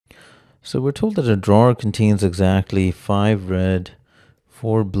So we're told that a drawer contains exactly 5 red,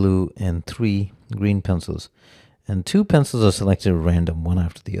 4 blue, and 3 green pencils. And 2 pencils are selected at random, one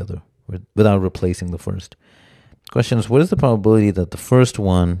after the other, without replacing the first. Question is, what is the probability that the first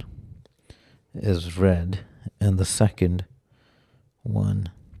one is red and the second one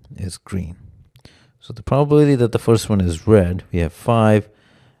is green? So the probability that the first one is red, we have 5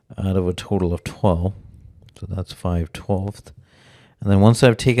 out of a total of 12. So that's 5/12. And then once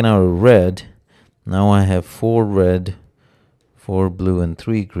I've taken out a red, now I have 4 red, 4 blue, and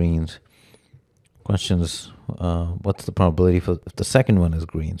 3 greens. Question is, what's the probability for if the second one is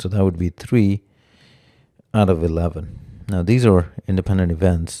green? So that would be 3 out of 11. Now these are independent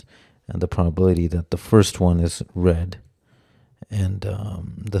events, and the probability that the first one is red and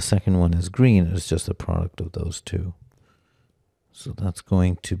the second one is green is just the product of those two. So that's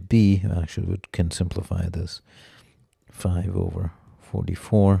going to be, actually we can simplify this,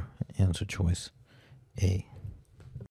 5/44, answer choice A.